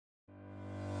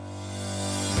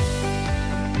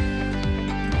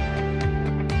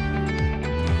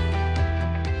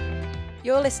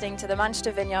You're listening to the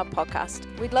Manchester Vineyard podcast.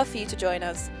 We'd love for you to join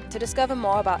us. To discover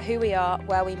more about who we are,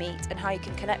 where we meet, and how you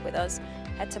can connect with us,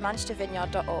 head to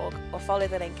manchestervineyard.org or follow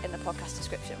the link in the podcast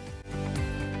description.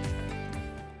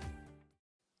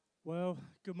 Well,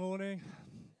 good morning.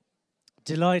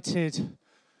 Delighted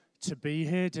to be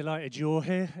here, delighted you're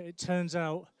here. It turns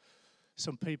out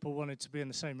some people wanted to be in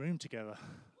the same room together.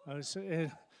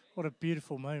 What a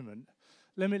beautiful moment.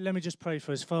 Let me just pray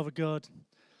for us. Father God,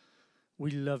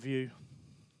 we love you.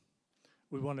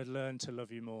 We want to learn to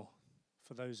love you more.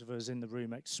 For those of us in the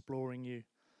room exploring you,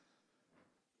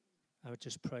 I would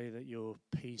just pray that your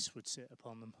peace would sit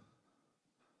upon them.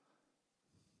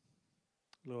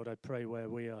 Lord, I pray where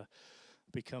we are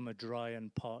become a dry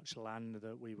and parched land,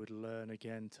 that we would learn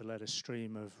again to let a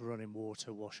stream of running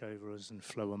water wash over us and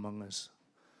flow among us.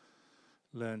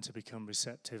 Learn to become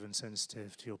receptive and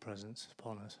sensitive to your presence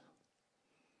upon us.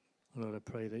 Lord, I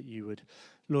pray that you would,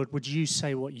 Lord, would you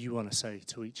say what you want to say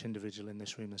to each individual in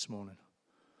this room this morning?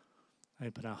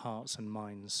 Open our hearts and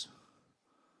minds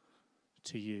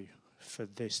to you for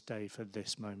this day, for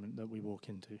this moment that we walk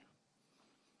into.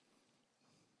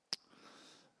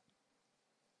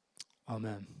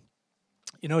 Amen.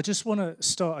 You know, I just want to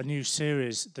start a new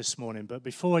series this morning, but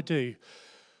before I do,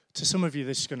 to some of you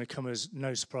this is going to come as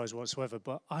no surprise whatsoever,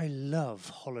 but I love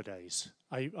holidays.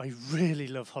 I really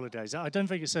love holidays. I don't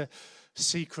think it's a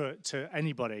secret to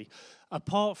anybody,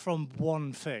 apart from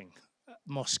one thing,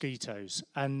 mosquitoes.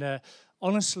 And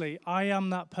honestly, I am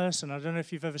that person. I don't know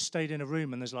if you've ever stayed in a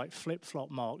room and there's like flip-flop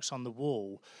marks on the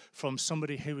wall from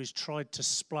somebody who has tried to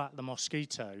splat the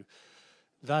mosquito.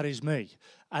 That is me.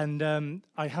 And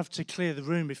I have to clear the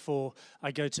room before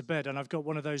I go to bed. And I've got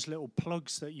one of those little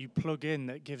plugs that you plug in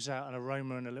that gives out an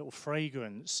aroma and a little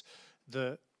fragrance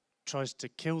that tries to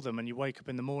kill them. And you wake up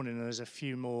in the morning and there's a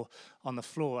few more on the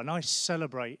floor. And I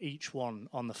celebrate each one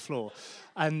on the floor.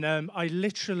 And I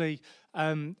literally,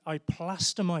 I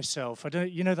plaster myself. I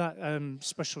don't, you know that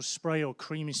special spray or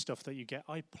creamy stuff that you get?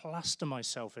 I plaster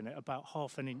myself in it about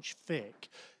half an inch thick,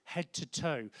 head to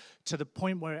toe, to the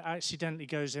point where it accidentally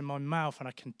goes in my mouth and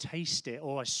I can taste it,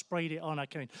 or I sprayed it on,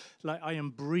 I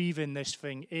am breathing this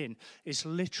thing in. It's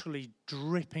literally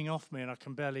dripping off me and I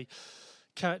can barely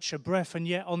catch a breath. And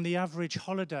yet on the average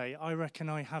holiday, I reckon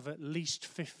I have at least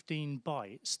 15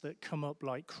 bites that come up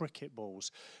like cricket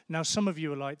balls. Now, some of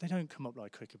you are like, they don't come up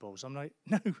like cricket balls. I'm like,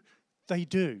 no, they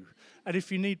do. And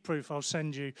if you need proof, I'll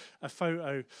send you a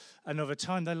photo another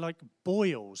time. They're like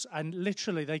boils, and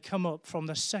literally they come up from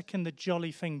the second the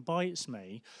jolly thing bites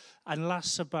me and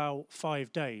lasts about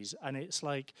 5 days. And it's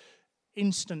like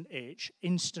instant itch,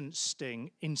 instant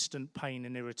sting, instant pain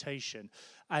and irritation.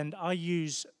 And I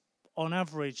use, on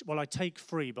average, well, I take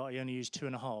 3, but I only use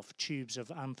 2.5 tubes of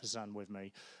Amphosan with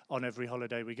me on every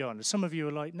holiday we go on. And some of you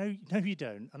are like, no, you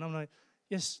don't. And I'm like,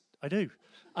 yes, I do.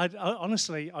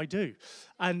 Honestly, I do.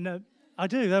 And I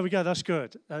do. There we go. That's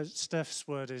good. Steph's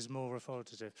word is more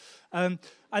authoritative. And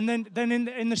then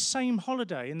in the same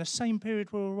holiday, in the same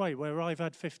period we were away, where I've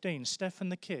had 15, Steph and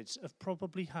the kids have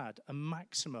probably had a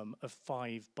maximum of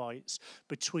 5 bites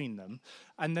between them.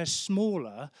 And they're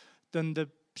smaller than the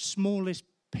smallest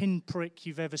pinprick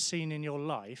you've ever seen in your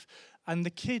life. And the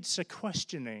kids are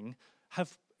questioning,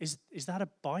 is that a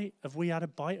bite? Have we had a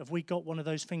bite? Have we got one of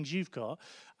those things you've got?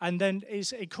 And then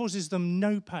it causes them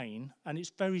no pain, and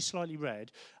it's very slightly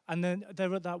red. And then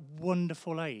they're at that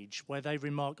wonderful age where they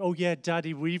remark, oh, yeah,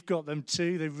 Daddy, we've got them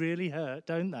too. They really hurt,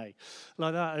 don't they?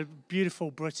 Like that, a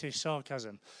beautiful British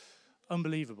sarcasm.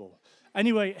 Unbelievable.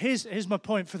 Anyway, here's my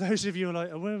point for those of you who are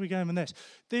like, oh, where are we going with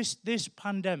this? This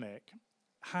pandemic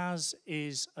has,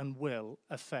 is, and will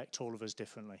affect all of us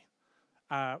differently.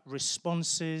 Our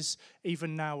responses,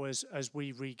 even now as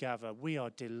we regather, we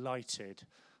are delighted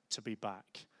to be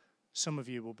back. Some of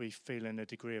you will be feeling a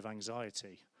degree of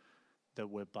anxiety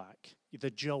that we're back. The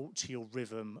jolt to your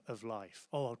rhythm of life.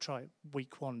 Oh, I'll try it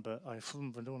week 1, but I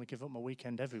don't want to give up my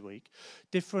weekend every week.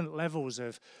 Different levels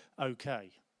of okay.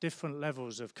 Different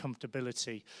levels of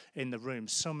comfortability in the room.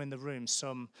 Some in the room,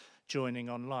 some joining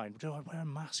online. Do I wear a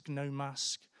mask? No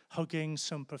mask? Hugging,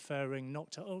 some preferring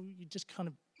not to. Oh, you just kind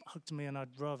of hugged me and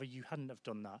I'd rather you hadn't have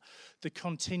done that. The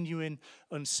continuing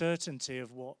uncertainty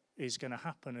of what is going to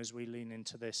happen as we lean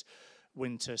into this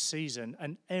winter season,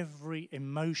 and every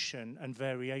emotion and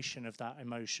variation of that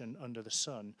emotion under the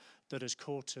sun that has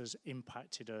caught us,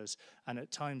 impacted us, and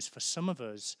at times for some of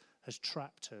us has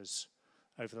trapped us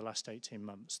over the last 18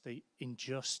 months. The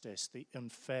injustice, the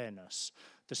unfairness,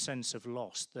 the sense of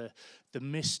loss, the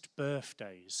missed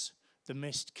birthdays, the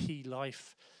missed key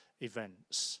life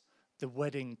events, the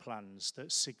wedding plans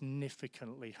that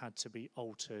significantly had to be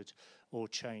altered or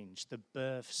changed, the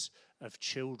births of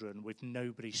children with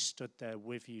nobody stood there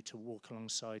with you to walk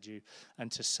alongside you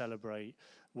and to celebrate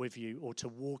with you, or to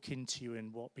walk into you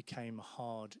in what became a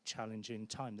hard, challenging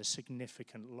time, the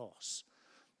significant loss,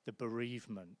 the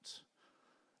bereavement.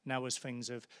 Now, as things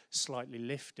have slightly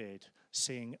lifted,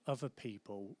 seeing other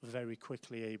people very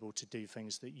quickly able to do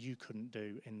things that you couldn't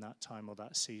do in that time or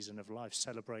that season of life,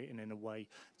 celebrating in a way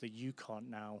that you can't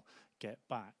now get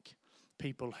back.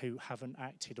 People who haven't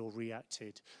acted or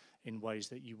reacted in ways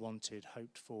that you wanted,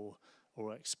 hoped for,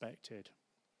 or expected.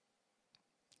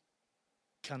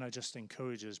 Can I just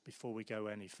encourage us, before we go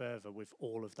any further, with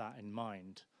all of that in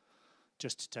mind,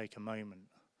 just to take a moment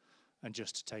and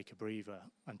just to take a breather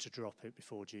and to drop it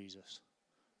before Jesus?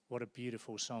 What a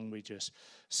beautiful song we just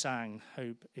sang.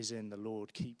 Hope is in the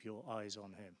Lord. Keep your eyes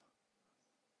on him.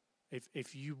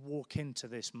 If you walk into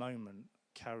this moment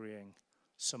carrying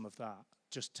some of that,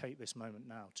 just take this moment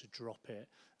now to drop it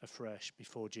afresh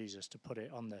before Jesus, to put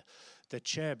it on the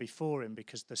chair before him,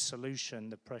 because the solution,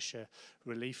 the pressure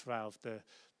relief valve,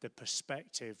 the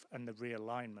perspective and the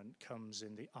realignment comes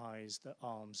in the eyes, the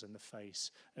arms and the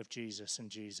face of Jesus and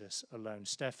Jesus alone.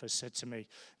 Steph has said to me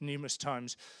numerous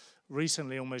times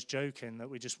recently, almost joking, that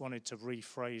we just wanted to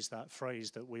rephrase that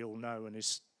phrase that we all know and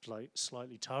is like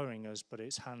slightly tiring us, but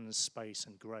it's hands, space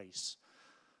and grace.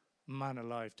 Man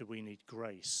alive, do we need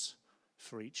grace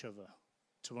for each other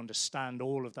to understand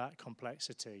all of that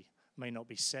complexity? May not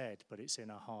be said, but it's in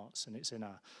our hearts and it's in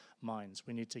our minds.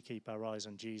 We need to keep our eyes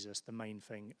on Jesus, the main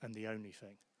thing and the only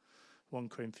thing. 1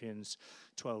 Corinthians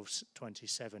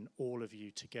 12:27, all of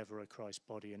you together are Christ's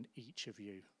body and each of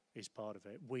you is part of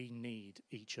it. We need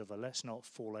each other. Let's not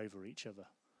fall over each other.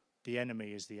 The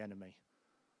enemy is the enemy.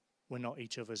 We're not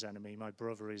each other's enemy. My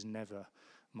brother is never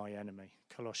my enemy.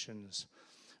 Colossians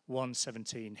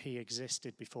 1:17, he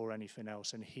existed before anything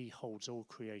else and he holds all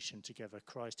creation together.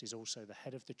 Christ is also the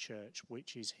head of the church,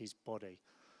 which is his body.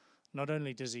 Not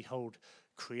only does he hold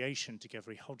creation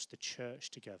together, he holds the church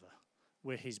together.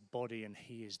 We're his body and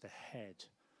he is the head.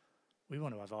 We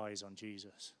want to have eyes on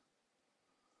Jesus.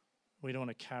 We don't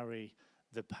want to carry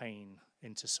the pain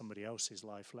into somebody else's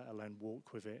life, let alone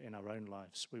walk with it in our own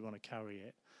lives. We want to carry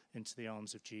it into the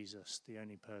arms of Jesus, the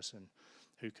only person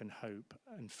who can hope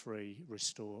and free,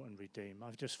 restore and redeem.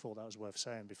 I've just thought that was worth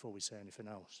saying before we say anything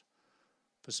else.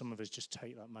 For some of us, just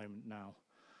take that moment now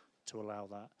to allow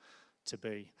that to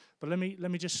be. But let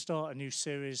me just start a new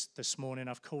series this morning.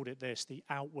 I've called it this, the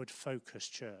Outward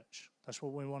Focused Church. That's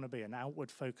what we want to be, an outward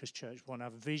focused church. We want to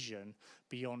have vision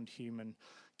beyond human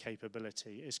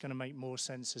capability. It's going to make more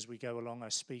sense as we go along. I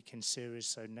speak in series,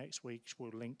 so next week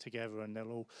we'll link together and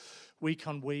they'll all, week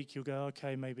on week, you'll go,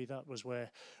 okay, maybe that was where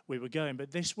we were going.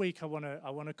 But this week I want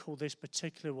to call this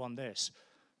particular one this,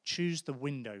 choose the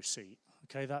window seat.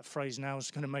 Okay, that phrase now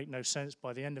is going to make no sense.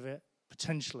 By the end of it,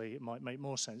 potentially it might make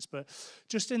more sense. But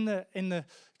just in the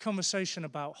conversation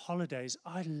about holidays,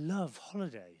 I love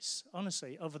holidays,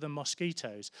 honestly, other than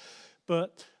mosquitoes.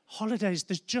 But holidays,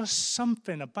 there's just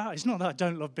something about, it's not that I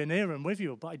don't love being here and with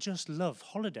you, but I just love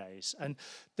holidays. And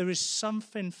there is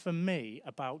something for me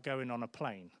about going on a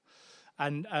plane.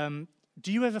 And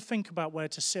do you ever think about where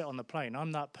to sit on the plane?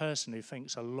 I'm that person who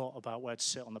thinks a lot about where to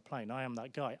sit on the plane. I am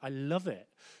that guy. I love it.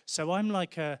 So I'm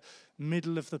like a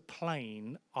middle of the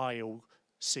plane aisle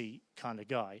seat kind of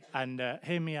guy. And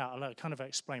hear me out. I'll kind of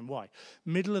explain why.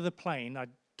 Middle of the plane,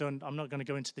 I'm not going to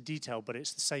go into the detail, but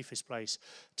it's the safest place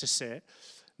to sit.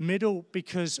 Middle,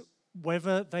 because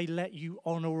whether they let you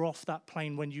on or off that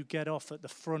plane when you get off at the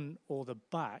front or the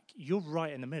back, you're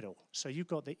right in the middle. So you've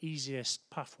got the easiest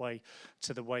pathway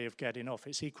to the way of getting off.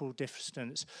 It's equal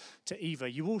distance to either.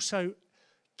 You also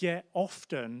get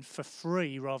often for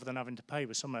free rather than having to pay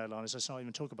with some airlines. Let's not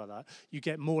even talk about that. You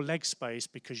get more leg space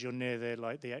because you're near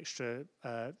the extra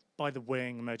by the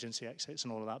wing, emergency exits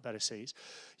and all of that, better seats.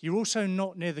 You're also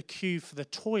not near the queue for the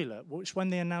toilet, which when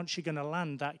they announce you're going to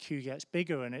land, that queue gets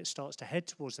bigger and it starts to head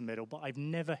towards the middle, but I've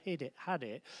never hit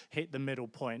the middle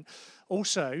point.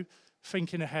 Also,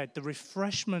 thinking ahead, the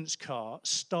refreshments cart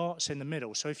starts in the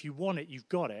middle, so if you want it, you've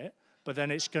got it, but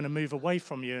then it's going to move away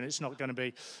from you and it's not going to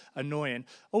be annoying.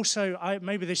 Also,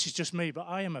 maybe this is just me, but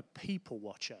I am a people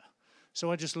watcher.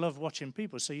 So I just love watching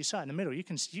people. So you sat in the middle, you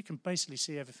can basically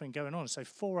see everything going on. So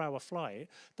 4-hour flight,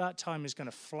 that time is going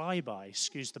to fly by,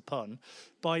 excuse the pun,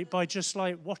 by just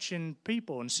like watching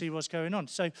people and see what's going on.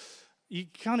 So, you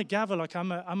kind of gather, like,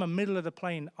 I'm a middle of the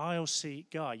plane aisle seat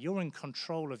guy. You're in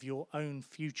control of your own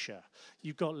future.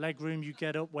 You've got leg room. You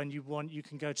get up when you want. You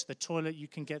can go to the toilet. You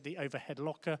can get the overhead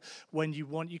locker when you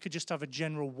want. You could just have a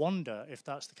general wander if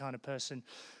that's the kind of person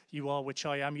you are, which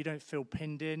I am. You don't feel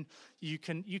pinned in. You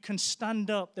can stand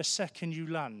up the second you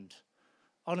land.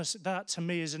 Honestly, that to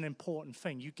me is an important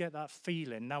thing. You get that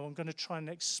feeling. Now, I'm going to try and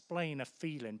explain a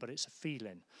feeling, but it's a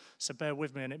feeling. So bear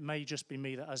with me, and it may just be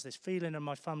me that has this feeling, and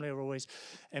my family are always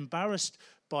embarrassed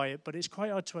by it, but it's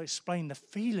quite hard to explain the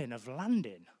feeling of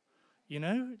landing. You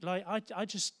know? Like,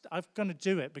 I'm going to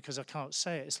do it because I can't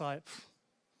say it. It's like,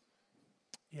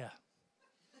 yeah.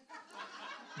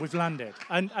 We've landed.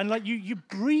 And like you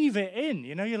breathe it in,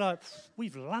 you know, you're like,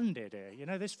 we've landed here, you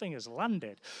know, this thing has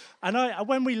landed. And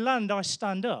when we land, I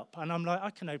stand up and I'm like, I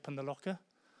can open the locker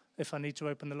if I need to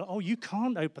open the locker. Oh, you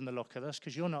can't open the locker. That's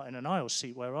because you're not in an aisle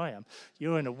seat where I am.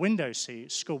 You're in a window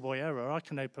seat, schoolboy error. I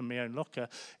can open my own locker,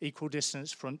 equal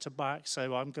distance front to back.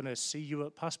 So I'm going to see you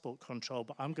at passport control,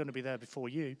 but I'm going to be there before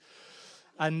you.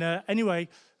 And anyway,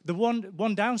 the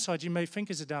one downside you may think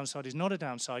is a downside is not a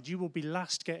downside. You will be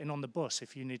last getting on the bus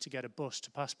if you need to get a bus to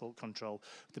passport control.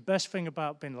 The best thing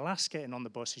about being last getting on the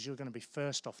bus is you're going to be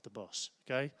first off the bus,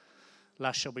 okay?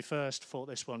 Last shall be first, thought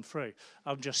this one through.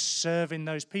 I'm just serving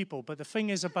those people. But the thing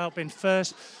is about being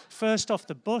first off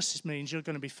the bus means you're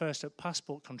going to be first at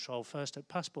passport control, first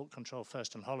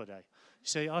on holiday. You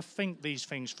see, I think these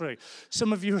things through.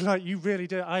 Some of you are like, you really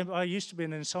do. I used to be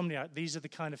an insomniac. These are the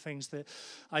kind of things that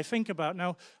I think about.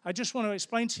 Now, I just want to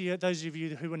explain to you, those of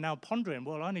you who are now pondering,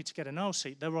 well, I need to get an aisle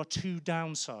seat. There are two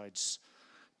downsides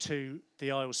to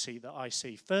the aisle seat that I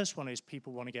see. First one is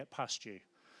people want to get past you.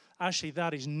 Actually,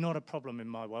 that is not a problem in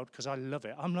my world because I love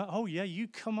it. I'm like, oh, yeah, you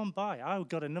come on by. I've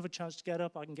got another chance to get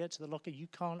up. I can get to the locker. You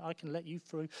can't. I can let you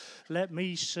through. Let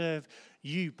me serve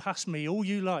you. Pass me all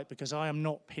you like because I am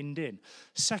not pinned in.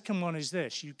 Second one is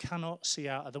this. You cannot see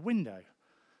out of the window,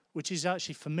 which is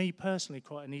actually, for me personally,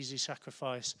 quite an easy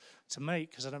sacrifice to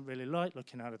make because I don't really like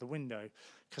looking out of the window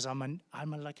because I'm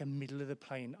like a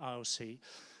middle-of-the-plane aisle seat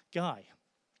guy.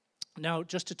 Now,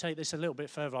 just to take this a little bit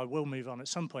further, I will move on at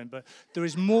some point, but there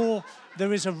is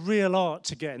a real art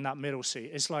to getting that middle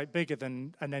seat. It's like bigger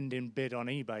than an ending bid on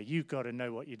eBay. You've got to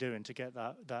know what you're doing to get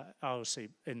that aisle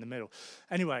seat in the middle.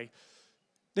 Anyway,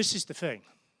 this is the thing,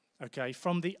 okay?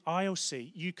 From the aisle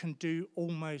seat, you can do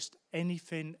almost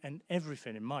anything and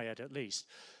everything, in my head at least,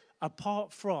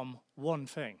 apart from one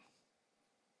thing.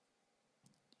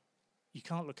 You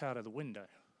can't look out of the window.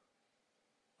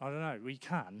 I don't know, we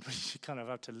can. You kind of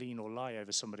have to lean or lie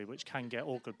over somebody, which can get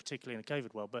awkward, particularly in a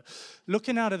COVID world. But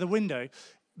looking out of the window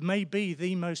may be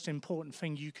the most important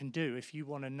thing you can do if you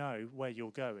want to know where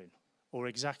you're going or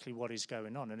exactly what is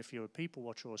going on. And if you're a people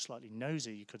watcher or slightly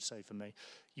nosy, you could say for me,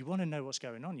 you want to know what's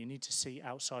going on. You need to see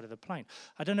outside of the plane.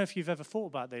 I don't know if you've ever thought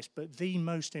about this, but the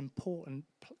most important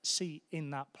seat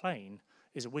in that plane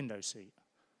is a window seat.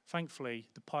 Thankfully,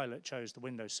 the pilot chose the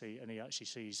window seat and he actually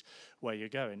sees where you're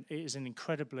going. It is an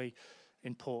incredibly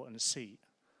important seat.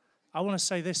 I want to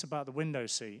say this about the window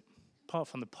seat. Apart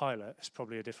from the pilot, it's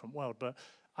probably a different world, but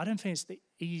I don't think it's the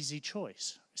easy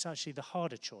choice. It's actually the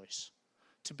harder choice.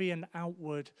 To be an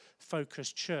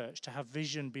outward-focused church, to have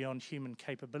vision beyond human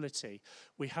capability,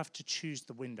 we have to choose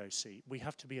the window seat. We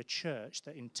have to be a church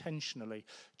that intentionally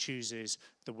chooses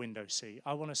the window seat.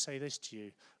 I want to say this to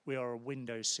you. We are a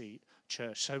window seat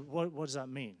church. So what does that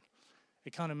mean?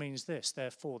 It kind of means this,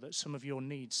 therefore, that some of your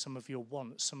needs, some of your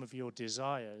wants, some of your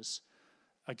desires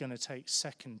are going to take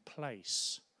second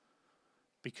place.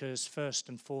 Because first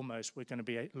and foremost, we're going to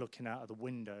be looking out of the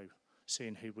window,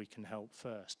 seeing who we can help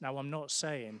first. Now, I'm not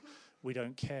saying we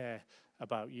don't care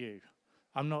about you.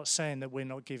 I'm not saying that we're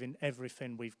not giving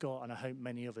everything we've got, and I hope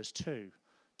many of us too,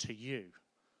 to you.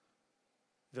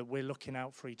 That we're looking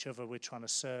out for each other, we're trying to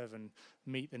serve and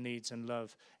meet the needs and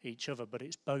love each other, but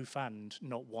it's both and,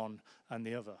 not one and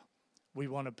the other. We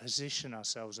want to position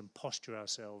ourselves and posture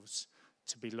ourselves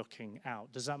to be looking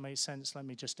out. Does that make sense? Let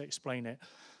me just explain it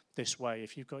this way.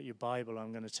 If you've got your Bible,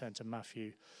 I'm going to turn to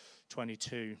Matthew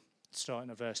 22,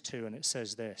 starting at verse 2, and it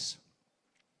says this.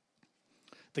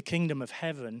 The kingdom of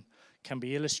heaven can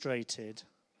be illustrated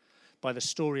by the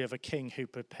story of a king who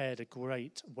prepared a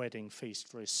great wedding feast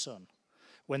for his son.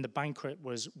 When the banquet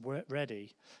was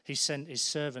ready, he sent his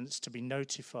servants to be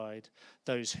notified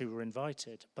those who were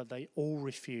invited, but they all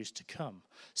refused to come.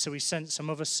 So he sent some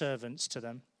other servants to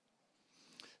them.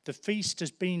 The feast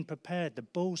has been prepared, the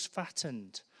bulls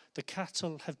fattened, the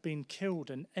cattle have been killed,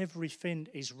 and everything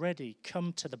is ready.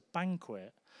 Come to the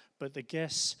banquet. But the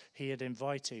guests he had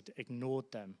invited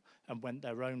ignored them and went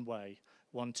their own way,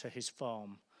 one to his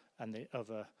farm and the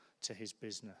other to his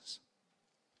business.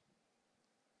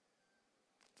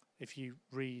 If you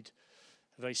read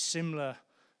a very similar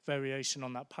variation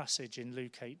on that passage in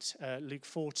Luke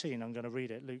 14, I'm going to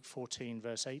read it. Luke 14,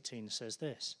 verse 18 says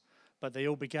this. But they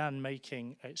all began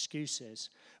making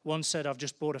excuses. One said, I've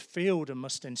just bought a field and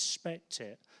must inspect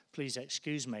it. Please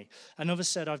excuse me. Another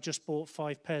said, I've just bought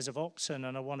 5 pairs of oxen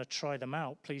and I want to try them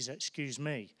out. Please excuse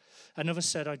me. Another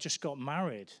said, I just got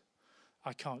married.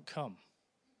 I can't come.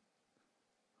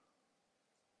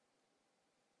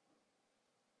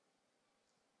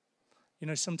 You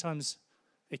know, sometimes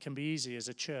it can be easy as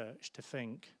a church to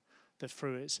think that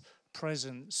through its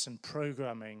presence and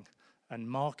programming and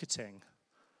marketing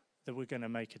that we're going to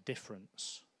make a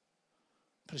difference.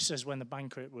 But it says when the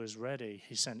banquet was ready,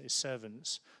 he sent his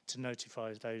servants to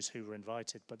notify those who were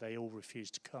invited, but they all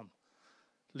refused to come.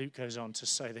 Luke goes on to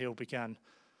say they all began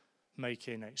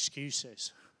making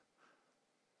excuses.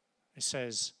 It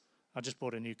says, I just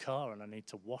bought a new car and I need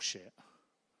to wash it.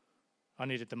 I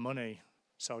needed the money,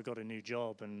 so I got a new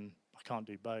job and I can't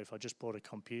do both. I just bought a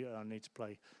computer. I need to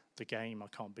play the game. I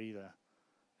can't be there.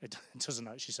 It doesn't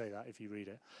actually say that if you read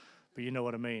it, but you know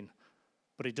what I mean.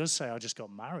 But it does say I just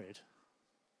got married.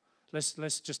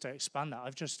 Let's just expand that.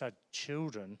 I've just had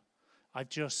children. I've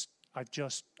just.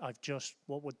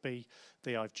 What would be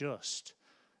the I've just?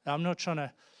 Now, I'm not trying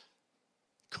to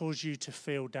cause you to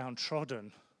feel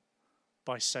downtrodden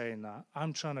by saying that.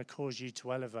 I'm trying to cause you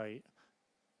to elevate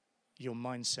your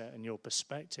mindset and your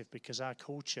perspective, because our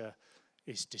culture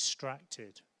is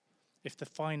distracted. If the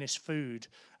finest food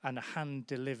and a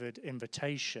hand-delivered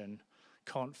invitation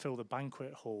can't fill the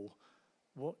banquet hall,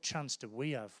 what chance do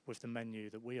we have with the menu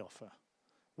that we offer?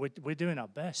 We're doing our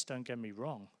best, don't get me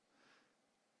wrong.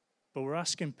 But we're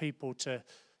asking people to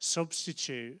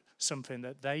substitute something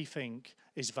that they think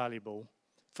is valuable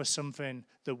for something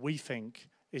that we think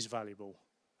is valuable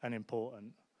and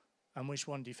important. And which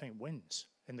one do you think wins?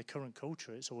 In the current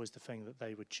culture, it's always the thing that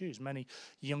they would choose. Many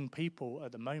young people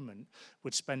at the moment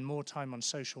would spend more time on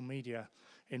social media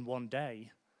in one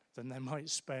day than they might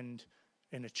spend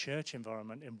in a church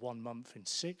environment in 1 month, in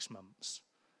 6 months.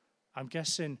 I'm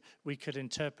guessing we could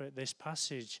interpret this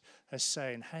passage as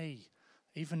saying, hey,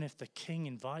 even if the king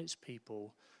invites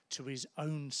people to his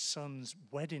own son's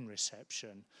wedding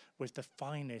reception with the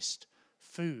finest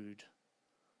food,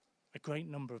 a great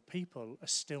number of people are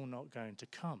still not going to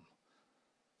come.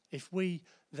 If we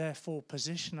therefore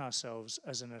position ourselves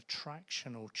as an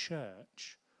attractional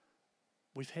church,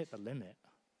 we've hit the limit.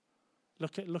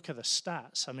 Look at the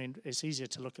stats. I mean, it's easier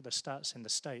to look at the stats in the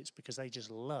States because they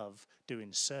just love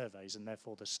doing surveys and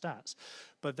therefore the stats.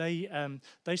 But they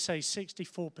say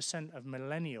 64% of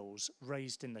millennials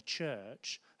raised in the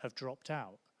church have dropped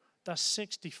out. That's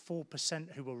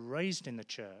 64% who were raised in the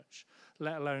church,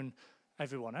 let alone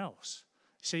everyone else.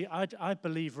 See, I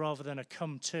believe rather than a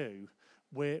come to,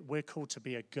 we're called to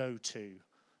be a go-to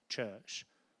church.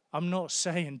 I'm not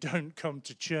saying don't come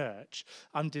to church.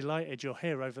 I'm delighted you're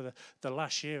here. Over the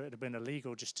last year, it would have been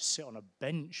illegal just to sit on a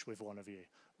bench with one of you.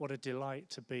 What a delight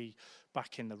to be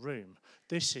back in the room.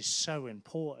 This is so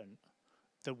important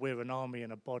that we're an army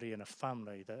and a body and a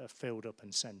family that are filled up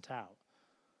and sent out.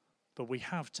 But we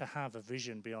have to have a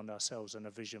vision beyond ourselves and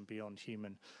a vision beyond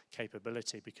human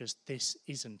capability, because this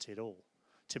isn't it all.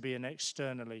 To be an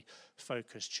externally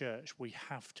focused church, we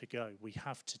have to go. We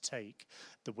have to take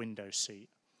the window seat.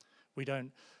 We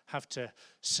don't have to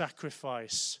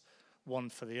sacrifice one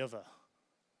for the other.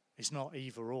 It's not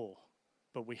either or,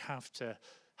 but we have to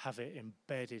have it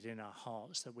embedded in our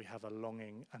hearts that we have a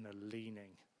longing and a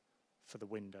leaning for the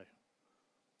window.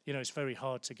 You know, it's very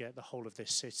hard to get the whole of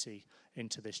this city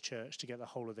into this church, to get the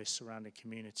whole of this surrounding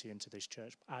community into this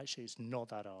church. But actually, it's not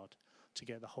that hard to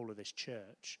get the whole of this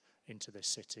church into this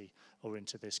city or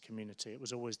into this community. It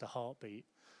was always the heartbeat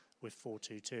with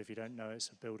 422. If you don't know, it's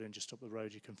a building just up the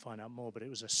road. You can find out more. But it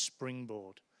was a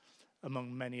springboard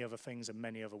among many other things and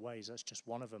many other ways. That's just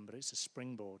one of them, but it's a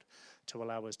springboard to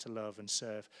allow us to love and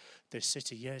serve this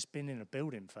city. Yeah, it's been in a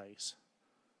building phase,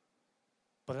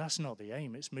 but that's not the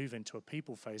aim. It's moving to a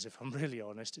people phase. If I'm really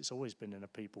honest, it's always been in a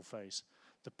people phase.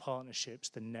 The partnerships,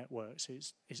 the networks,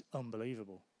 it's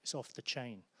unbelievable. It's off the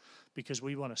chain, because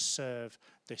we want to serve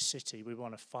this city. We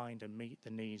want to find and meet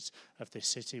the needs of this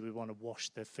city. We want to wash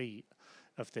the feet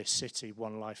of this city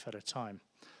one life at a time.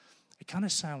 It kind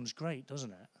of sounds great,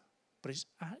 doesn't it? But it's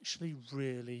actually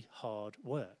really hard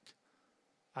work.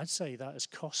 I'd say that has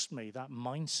cost me, that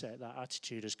mindset, that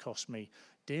attitude has cost me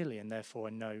dearly, and therefore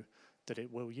I know that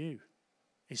it will you.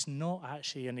 It's not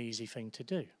actually an easy thing to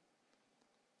do.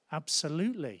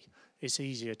 Absolutely, it's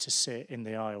easier to sit in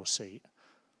the aisle seat,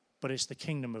 but it's the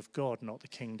kingdom of God, not the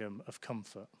kingdom of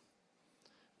comfort.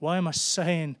 Why am I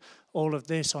saying all of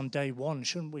this on day one?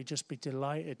 Shouldn't we just be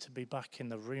delighted to be back in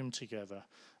the room together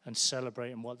and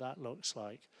celebrating what that looks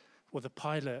like? Well, the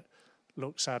pilot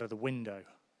looks out of the window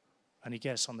and he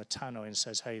gets on the tannoy and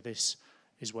says, hey, this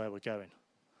is where we're going.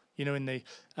 You know, in the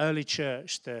early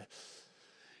church, the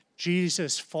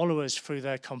Jesus' followers, through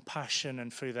their compassion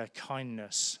and through their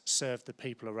kindness, served the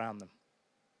people around them.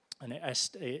 And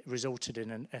it resulted in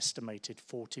an estimated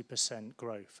 40%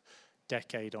 growth,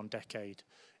 decade on decade,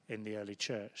 in the early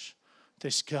church.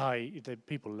 This guy, the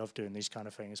people love doing these kind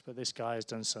of things, but this guy has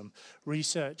done some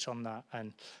research on that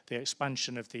and the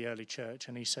expansion of the early church.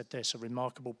 And he said this, a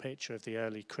remarkable picture of the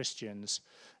early Christians'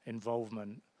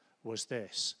 involvement was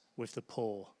this: with the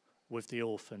poor, with the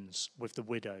orphans, with the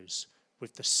widows,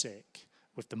 with the sick,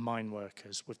 with the mine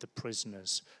workers, with the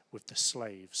prisoners, with the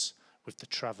slaves, with the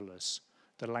travelers.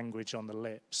 The language on the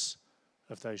lips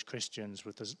of those Christians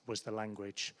was the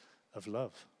language of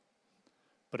love.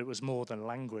 But it was more than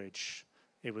language.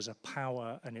 It was a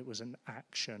power and it was an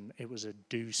action. It was a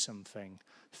do something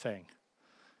thing.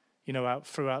 You know,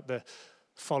 throughout the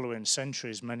following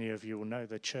centuries, many of you will know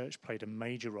the church played a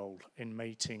major role in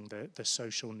meeting the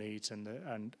social needs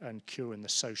and curing the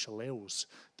social ills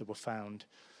that were found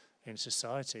in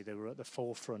society. They were at the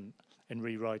forefront in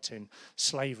rewriting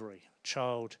slavery,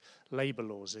 child labour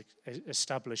laws,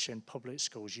 establishing public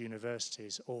schools,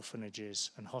 universities,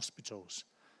 orphanages and hospitals.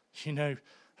 You know,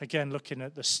 again, looking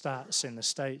at the stats in the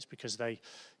States, because they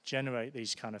generate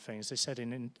these kind of things, they said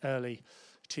in early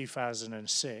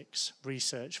 2006,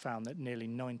 research found that nearly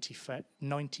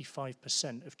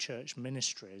 95% of church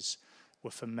ministries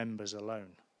were for members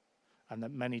alone, and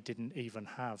that many didn't even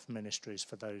have ministries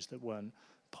for those that weren't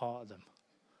part of them.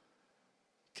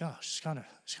 Gosh, it's kind of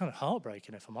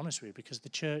heartbreaking, if I'm honest with you, because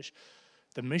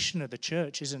the mission of the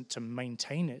church isn't to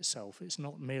maintain itself. It's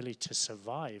not merely to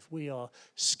survive. We are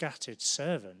scattered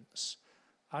servants.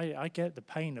 I get the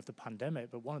pain of the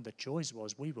pandemic, but one of the joys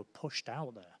was we were pushed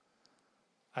out there.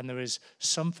 And there is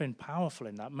something powerful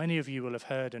in that. Many of you will have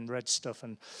heard and read stuff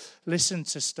and listened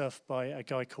to stuff by a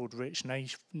guy called Rich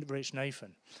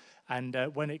Nathan. And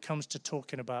when it comes to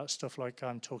talking about stuff like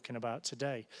I'm talking about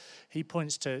today, he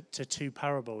points to two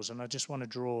parables, and I just want to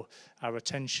draw our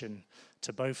attention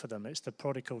to both of them. It's the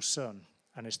prodigal son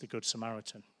and it's the Good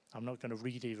Samaritan. I'm not going to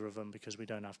read either of them because we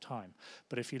don't have time.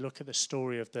 But if you look at the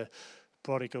story of the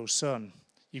prodigal son,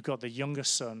 you've got the younger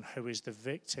son who is the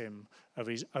victim of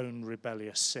his own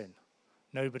rebellious sin.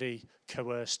 Nobody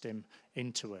coerced him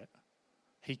into it.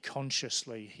 He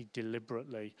consciously, he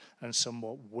deliberately, and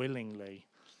somewhat willingly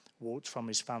walked from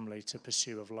his family to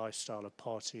pursue a lifestyle of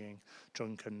partying,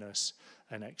 drunkenness,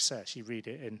 and excess. You read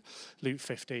it in Luke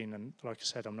 15, and like I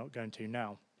said, I'm not going to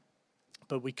now.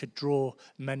 But we could draw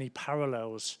many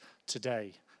parallels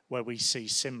today where we see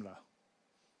similar,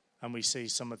 and we see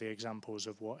some of the examples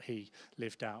of what he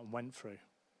lived out and went through.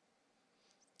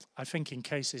 I think in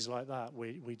cases like that,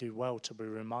 we do well to be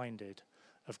reminded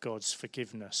of God's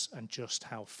forgiveness and just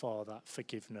how far that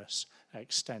forgiveness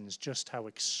extends, just how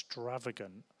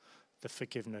extravagant the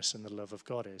forgiveness and the love of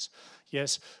God is.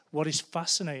 Yes, what is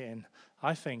fascinating,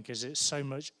 I think, is it's so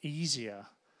much easier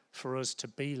for us to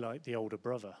be like the older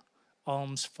brother,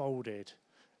 arms folded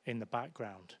in the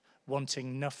background,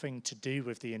 wanting nothing to do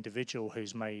with the individual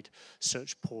who's made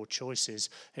such poor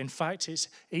choices. In fact, it's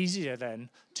easier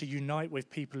then to unite with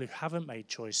people who haven't made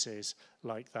choices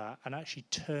like that and actually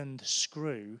turn the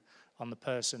screw on the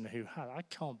person who had. I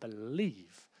can't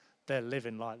believe they're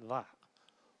living like that.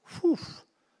 Whew.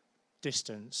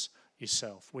 Distance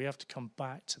yourself. We have to come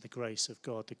back to the grace of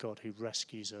God, the God who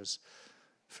rescues us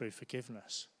through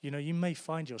forgiveness. You know, you may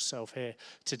find yourself here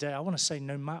today. I want to say,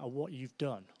 no matter what you've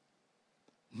done,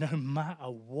 no matter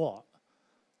what,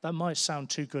 that might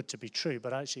sound too good to be true,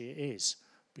 but actually it is,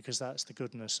 because that's the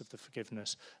goodness of the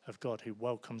forgiveness of God who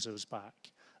welcomes us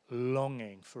back,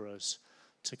 longing for us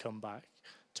to come back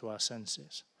to our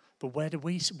senses. But where do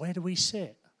we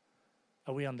sit?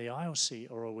 Are we on the aisle seat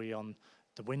or are we on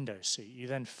the window seat? You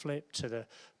then flip to the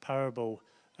parable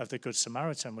of the Good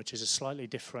Samaritan, which is a slightly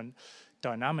different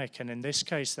dynamic. And in this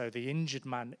case, though, the injured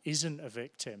man isn't a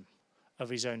victim of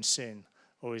his own sin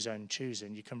or his own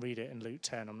choosing. You can read it in Luke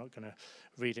 10. I'm not going to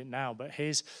read it now. But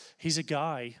he's a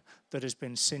guy that has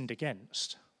been sinned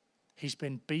against. He's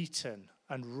been beaten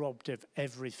and robbed of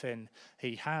everything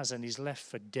he has, and he's left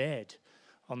for dead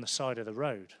on the side of the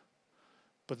road.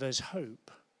 But there's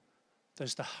hope.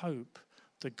 There's the hope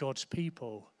that God's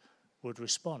people would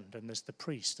respond, and there's the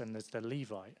priest and there's the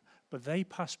Levite, but they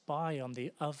passed by on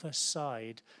the other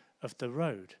side of the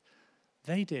road.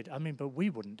 They did, but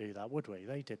we wouldn't do that, would we?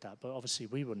 They did that, but obviously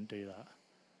we wouldn't do that.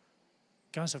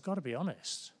 Guys, I've got to be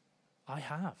honest. I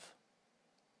have.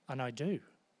 And I do.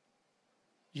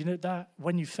 You know, that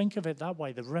when you think of it that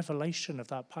way, the revelation of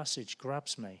that passage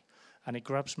grabs me, and it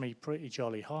grabs me pretty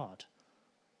jolly hard.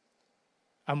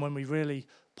 And when we really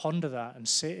ponder that and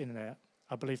sit in it,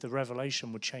 I believe the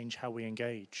revelation would change how we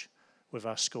engage with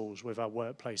our schools, with our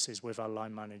workplaces, with our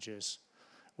line managers,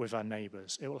 with our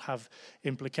neighbours. It will have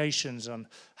implications on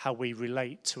how we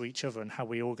relate to each other and how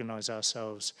we organise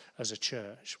ourselves as a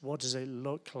church. What does it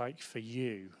look like for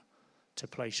you to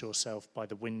place yourself by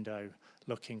the window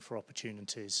looking for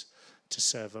opportunities to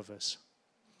serve others?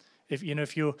 If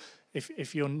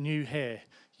you're new here,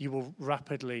 you will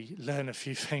rapidly learn a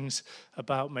few things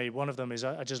about me. One of them is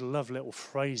I just love little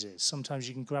phrases. Sometimes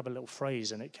you can grab a little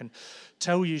phrase and it can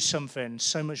tell you something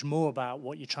so much more about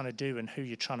what you're trying to do and who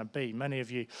you're trying to be. Many of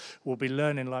you will be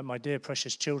learning, like my dear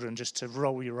precious children, just to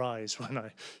roll your eyes when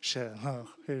I share. Oh,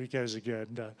 here he goes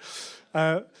again.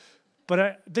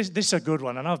 But this is a good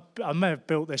one, and I may have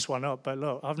built this one up, but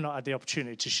look, I've not had the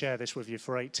opportunity to share this with you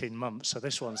for 18 months, so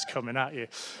this one's coming at you.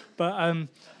 But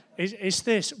it's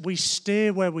this: we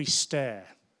steer where we stare.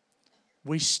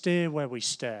 We steer where we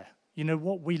stare. You know,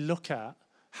 what we look at,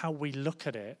 how we look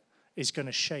at it, is going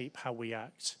to shape how we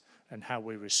act and how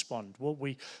we respond. What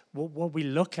we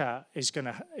look at is going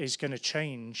to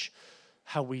change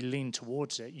how we lean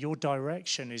towards it. Your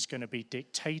direction is going to be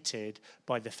dictated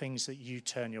by the things that you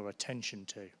turn your attention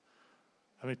to.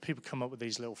 I mean, people come up with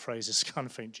these little phrases. I kind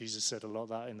of think Jesus said a lot of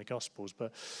that in the Gospels,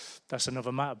 but that's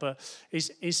another matter. But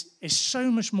it's so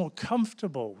much more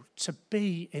comfortable to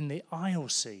be in the aisle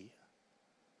seat.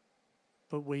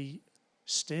 But we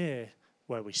steer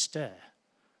where we stare.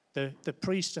 The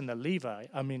priest and the Levite,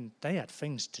 I mean, they had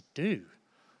things to do,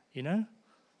 you know?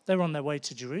 They're on their way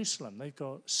to Jerusalem. They've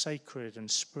got sacred and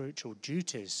spiritual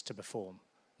duties to perform,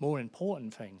 more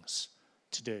important things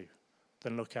to do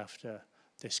than look after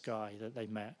this guy that they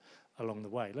met along the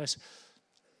way. Let's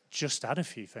just add a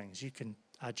few things. You can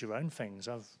add your own things.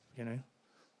 I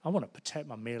want to protect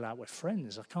my meal out with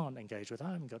friends. I can't engage with that.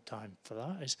 I haven't got time for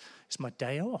that. It's my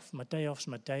day off. My day off's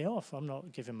my day off. I'm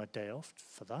not giving my day off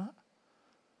for that.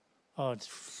 Oh,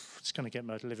 it's going to get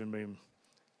my living room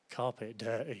carpet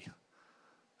dirty,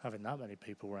 having that many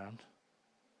people around.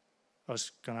 I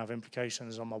was going to have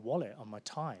implications on my wallet, on my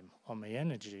time, on my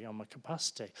energy, on my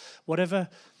capacity. Whatever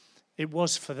it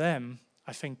was for them,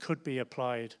 I think could be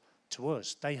applied to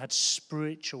us. They had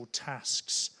spiritual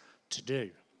tasks to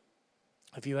do.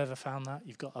 Have you ever found that?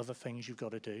 You've got other things you've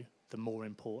got to do, the more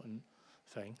important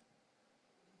thing.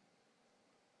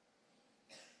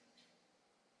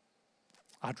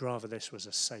 I'd rather this was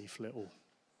a safe little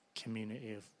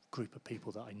community of group of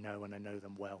people that I know and I know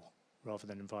them well, rather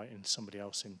than inviting somebody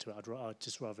else into it. I'd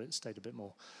just rather it stayed a bit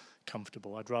more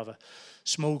comfortable. I'd rather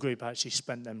small group actually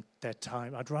spent their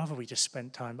time. I'd rather we just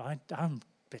spent time. I'm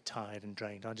a bit tired and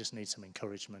drained. I just need some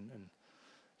encouragement. And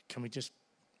can we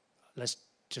let's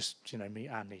just meet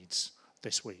our needs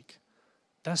this week.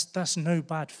 That's no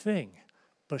bad thing,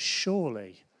 but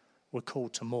surely we're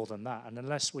called to more than that. And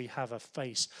unless we have a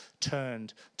face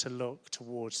turned to look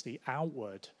towards the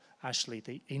outward, actually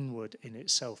the inward in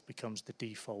itself becomes the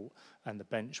default and the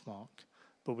benchmark.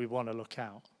 But we want to look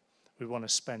out. We want to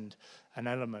spend an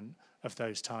element of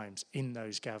those times in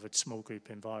those gathered small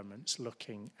group environments,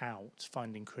 looking out,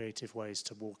 finding creative ways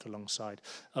to walk alongside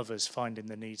others, finding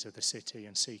the needs of the city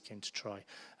and seeking to try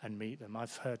and meet them.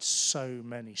 I've heard so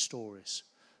many stories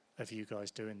of you guys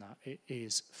doing that. It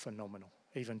is phenomenal.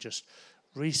 Even just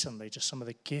recently, just some of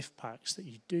the gift packs that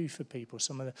you do for people,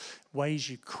 some of the ways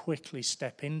you quickly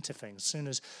step into things. As soon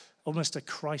as almost a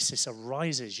crisis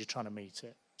arises, you're trying to meet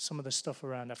it. Some of the stuff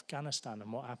around Afghanistan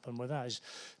and what happened with that is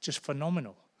just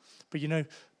phenomenal. But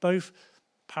both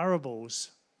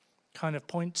parables kind of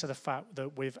point to the fact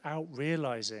that without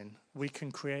realizing, we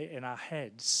can create in our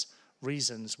heads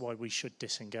reasons why we should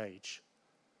disengage.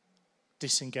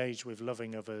 Disengage with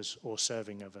loving others or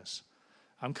serving others.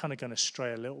 I'm kind of going to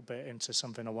stray a little bit into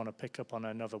something I want to pick up on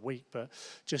another week, but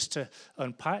just to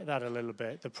unpack that a little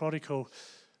bit, the prodigal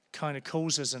kind of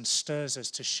calls us and stirs us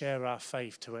to share our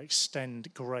faith, to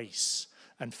extend grace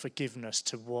and forgiveness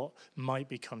to what might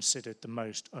be considered the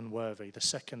most unworthy. The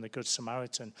second, the Good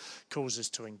Samaritan, calls us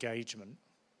to engagement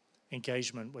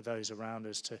with those around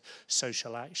us, to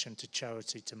social action, to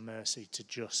charity, to mercy, to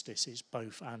justice. It's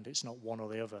both and. It's not one or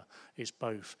the other. It's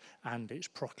both and. It's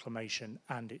proclamation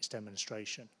and it's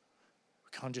demonstration.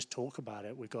 We can't just talk about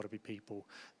it. We've got to be people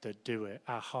that do it.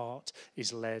 Our heart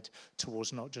is led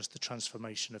towards not just the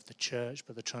transformation of the church,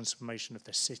 but the transformation of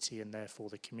the city and therefore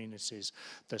the communities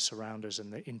that surround us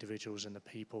and the individuals and the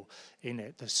people in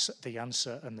it. The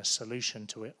answer and the solution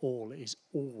to it all is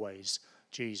always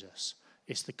Jesus.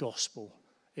 It's the gospel.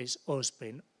 It's us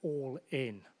being all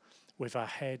in with our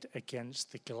head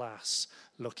against the glass,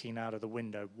 looking out of the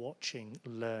window, watching,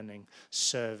 learning,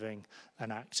 serving,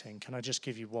 and acting. Can I just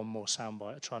give you one more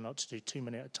soundbite? I try not to do too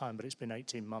many at a time, but it's been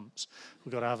 18 months.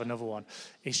 We've got to have another one.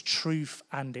 It's truth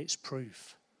and it's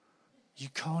proof. You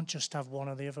can't just have one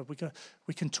or the other.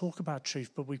 We can talk about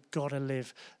truth, but we've got to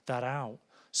live that out.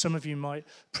 Some of you might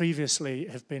previously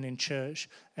have been in church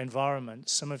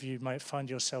environments. Some of you might find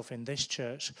yourself in this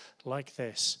church like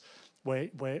this, where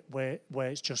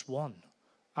it's just one.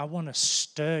 I want to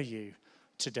stir you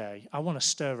today. I want to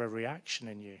stir a reaction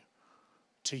in you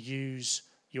to use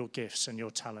your gifts and your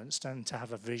talents and to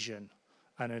have a vision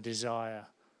and a desire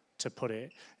to put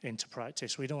it into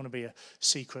practice. We don't want to be a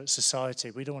secret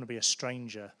society. We don't want to be a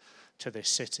stranger to this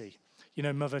city. You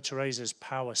know, Mother Teresa's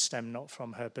power stemmed not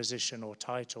from her position or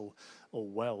title or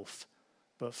wealth,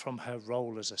 but from her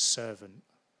role as a servant.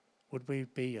 Would we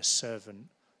be a servant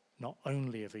not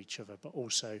only of each other, but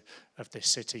also of this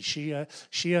city?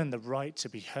 She earned the right to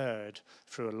be heard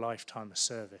through a lifetime of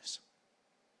service.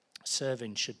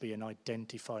 Serving should be an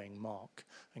identifying mark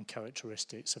and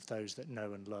characteristics of those that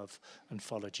know and love and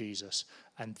follow Jesus,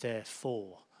 and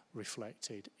therefore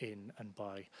reflected in and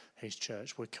by his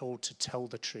church. We're called to tell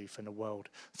the truth in a world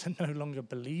that no longer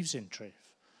believes in truth,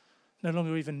 no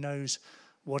longer even knows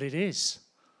what it is.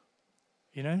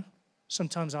 You know,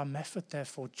 sometimes our method,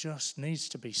 therefore, just needs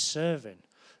to be serving.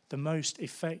 The most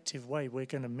effective way we're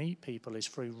going to meet people is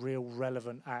through real,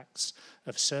 relevant acts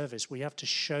of service. We have to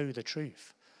show the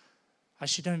truth. I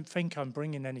actually don't think I'm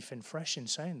bringing anything fresh in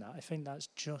saying that. I think that's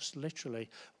just literally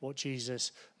what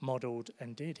Jesus modeled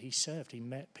and did. He served. He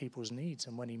met people's needs,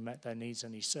 and when he met their needs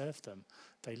and he served them,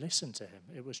 they listened to him.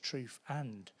 It was truth,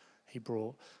 and he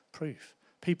brought proof.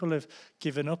 People have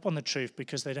given up on the truth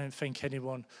because they don't think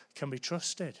anyone can be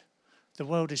trusted. The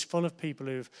world is full of people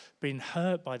who have been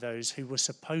hurt by those who were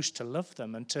supposed to love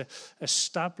them, and to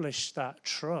establish that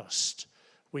trust,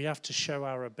 we have to show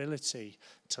our ability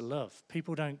to love.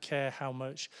 People don't care how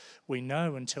much we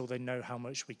know until they know how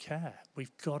much we care.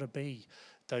 We've got to be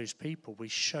those people. We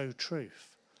show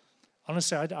truth.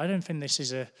 Honestly, I don't think this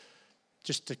is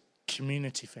just a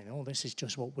community thing. Oh, this is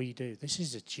just what we do. This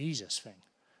is a Jesus thing.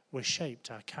 We're shaped,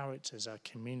 our characters, our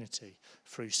community,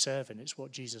 through serving. It's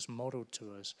what Jesus modeled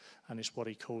to us, and it's what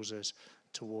he calls us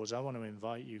towards. I want to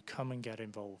invite you, come and get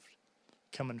involved.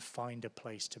 Come and find a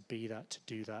place to be that, to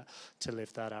do that, to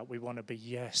live that out. We want to be,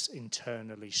 yes,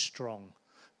 internally strong,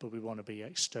 but we want to be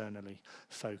externally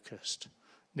focused.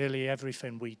 Nearly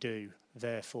everything we do,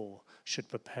 therefore, should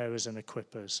prepare us and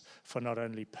equip us for not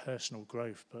only personal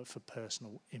growth, but for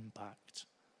personal impact.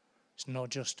 It's not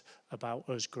just about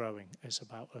us growing, it's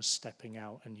about us stepping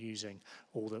out and using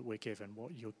all that we're given.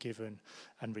 What you're given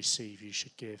and receive, you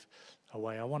should give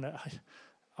away. I want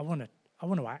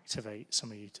to activate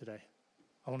some of you today.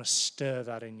 I want to stir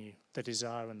that in you, the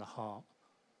desire and the heart,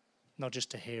 not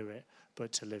just to hear it,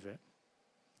 but to live it.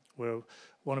 We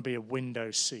want to be a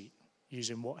window seat,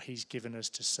 using what he's given us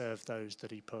to serve those that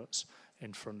he puts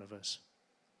in front of us.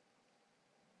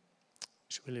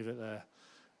 Should we leave it there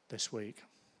this week?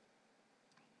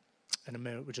 In a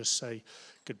minute, we'll just say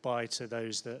goodbye to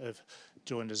those that have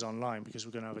joined us online, because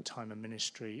we're going to have a time of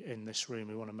ministry in this room.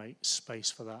 We want to make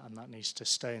space for that, and that needs to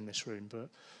stay in this room. But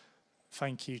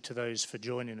thank you to those for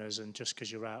joining us, and just because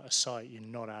you're out of sight, you're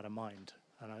not out of mind.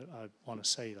 And I want to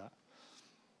say that.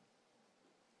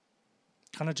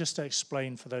 Can I just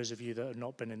explain for those of you that have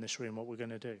not been in this room what we're going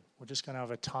to do? We're just going to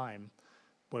have a time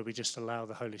where we just allow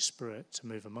the Holy Spirit to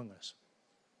move among us.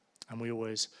 And we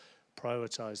always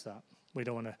prioritize that. We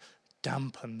don't want to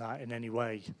dampen that in any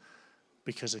way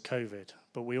because of COVID,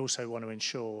 but we also want to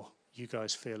ensure you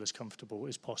guys feel as comfortable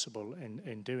as possible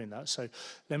in doing that. So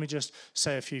let me just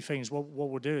say a few things. What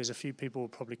we'll do is a few people will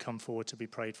probably come forward to be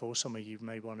prayed for. Some of you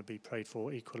may want to be prayed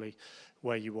for equally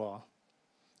where you are.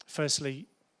 Firstly,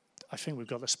 I think we've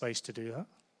got the space to do that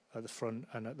at the front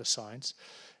and at the sides.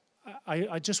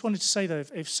 I just wanted to say, though,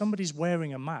 if somebody's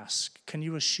wearing a mask, can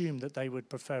you assume that they would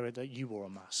prefer it that you wore a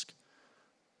mask?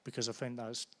 Because I think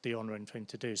that's the honouring thing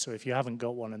to do. So if you haven't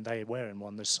got one and they're wearing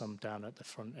one, there's some down at the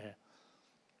front here.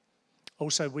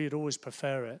 Also, we'd always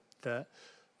prefer it that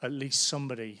at least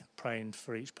somebody praying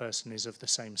for each person is of the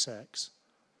same sex.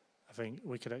 I think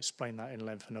we could explain that in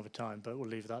length another time, but we'll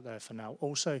leave that there for now.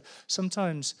 Also,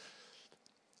 sometimes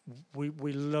we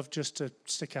love just to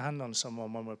stick a hand on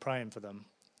someone when we're praying for them.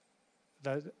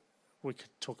 We could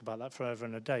talk about that forever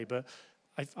and a day, but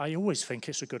I always think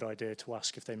it's a good idea to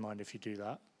ask if they mind if you do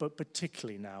that, but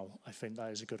particularly now, I think that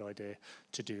is a good idea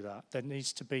to do that. There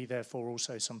needs to be, therefore,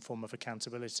 also some form of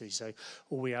accountability. So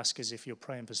all we ask is if you're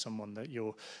praying for someone that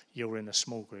you're in a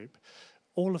small group.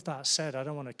 all of that said, I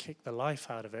don't want to kick the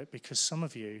life out of it, because some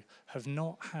of you have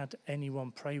not had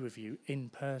anyone pray with you in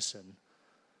person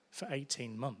for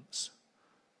 18 months.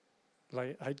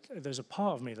 Like, there's a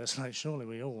part of me that's like, surely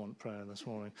we all want prayer this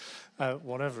morning,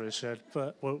 whatever is said,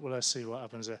 but let's see what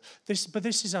happens there.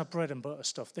 This is our bread and butter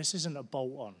stuff. This isn't a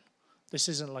bolt-on. This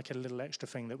isn't like a little extra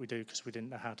thing that we do because we didn't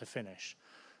know how to finish.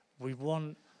 We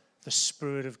want the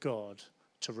Spirit of God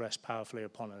to rest powerfully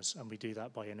upon us, and we do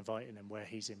that by inviting him. Where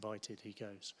he's invited, he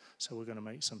goes. So we're going to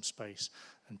make some space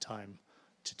and time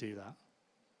to do that.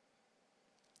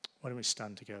 Why don't we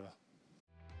stand together?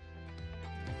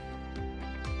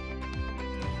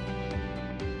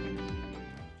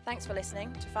 Thanks for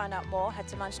listening. To find out more, head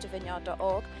to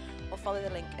manchestervineyard.org or follow the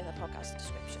link in the podcast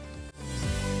description.